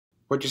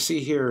What you see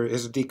here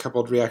is a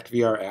decoupled React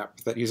VR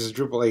app that uses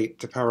Drupal 8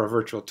 to power a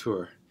virtual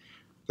tour.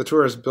 The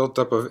tour is built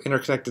up of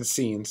interconnected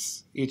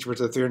scenes, each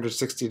with a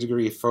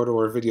 360-degree photo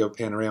or video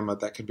panorama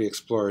that can be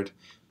explored,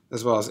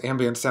 as well as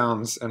ambient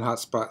sounds and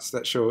hotspots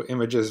that show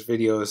images,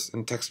 videos,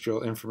 and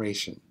textual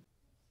information.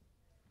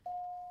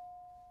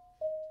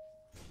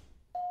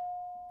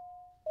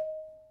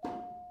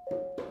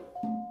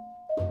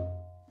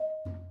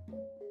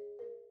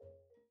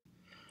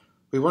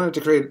 We wanted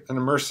to create an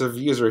immersive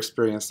user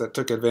experience that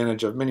took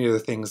advantage of many of the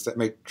things that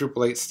make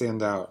Drupal 8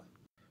 stand out.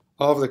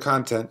 All of the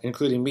content,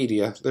 including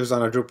media, lives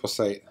on a Drupal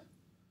site.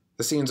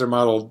 The scenes are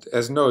modeled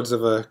as nodes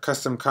of a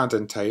custom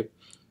content type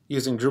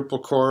using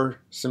Drupal core,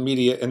 some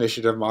media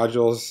initiative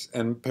modules,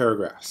 and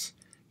paragraphs.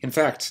 In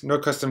fact, no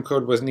custom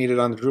code was needed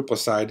on the Drupal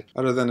side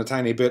other than a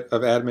tiny bit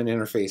of admin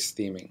interface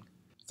theming.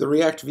 The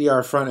React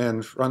VR front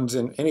end runs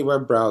in any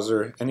web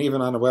browser and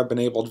even on a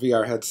web-enabled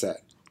VR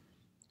headset.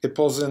 It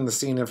pulls in the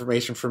scene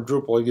information from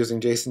Drupal using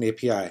JSON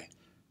API.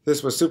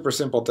 This was super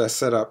simple to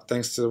set up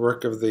thanks to the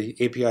work of the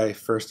API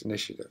First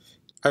initiative.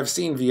 I've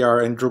seen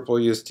VR and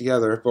Drupal used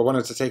together, but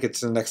wanted to take it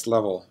to the next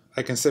level.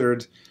 I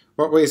considered,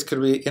 what ways could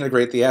we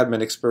integrate the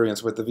admin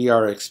experience with the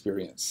VR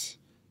experience?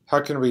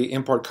 How can we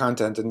import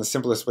content in the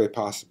simplest way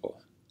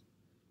possible?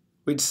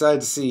 We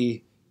decided to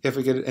see if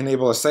we could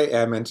enable a site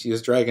admin to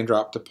use drag and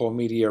drop to pull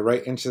media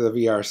right into the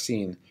VR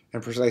scene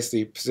and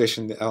precisely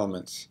position the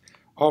elements,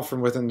 all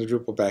from within the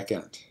Drupal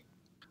backend.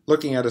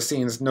 Looking at a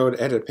scene's node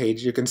edit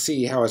page, you can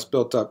see how it's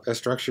built up as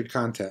structured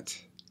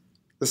content.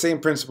 The same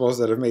principles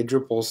that have made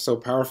Drupal so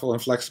powerful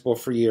and flexible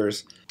for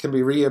years can be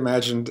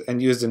reimagined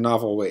and used in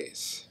novel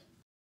ways.